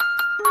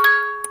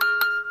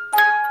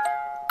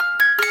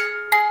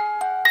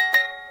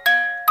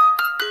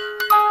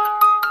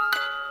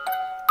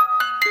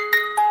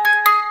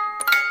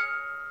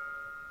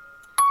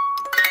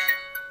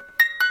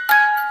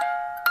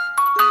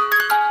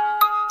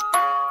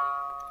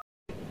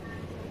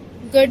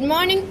Good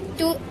morning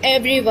to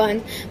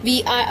everyone.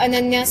 We are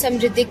Ananya,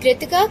 Samriddhi,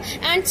 Kritika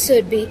and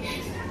Surbhi.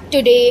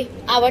 Today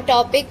our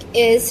topic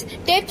is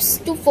tips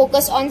to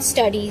focus on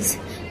studies.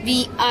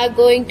 We are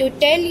going to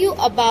tell you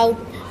about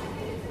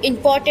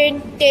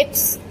important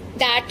tips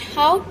that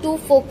how to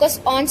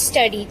focus on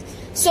studies.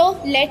 So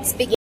let's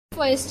begin.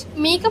 First,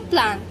 make a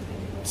plan.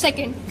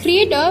 Second,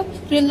 create a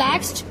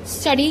relaxed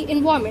study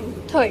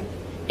environment. Third,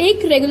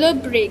 take regular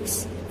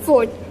breaks.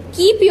 Fourth,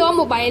 keep your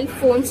mobile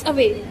phones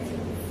away.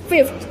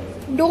 Fifth,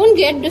 don't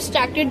get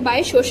distracted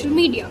by social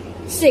media.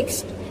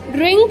 Sixth,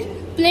 drink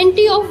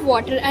plenty of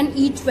water and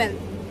eat well.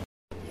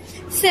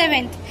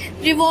 Seventh,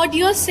 reward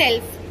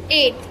yourself.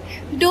 Eighth,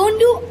 don't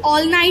do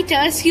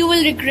all-nighters, you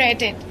will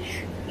regret it.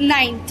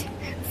 Ninth,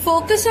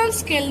 focus on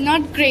skill,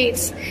 not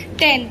grades.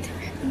 10th,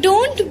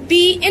 don't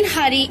be in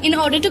hurry in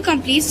order to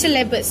complete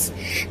syllabus.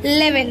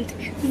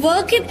 11th,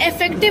 work in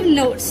effective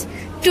notes.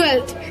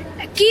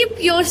 12th,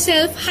 keep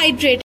yourself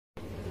hydrated.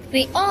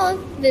 We all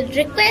will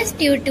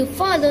request you to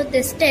follow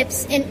the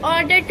steps in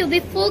order to be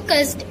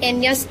focused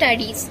in your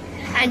studies.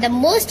 And the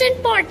most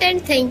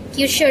important thing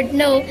you should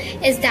know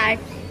is that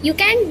you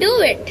can do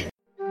it.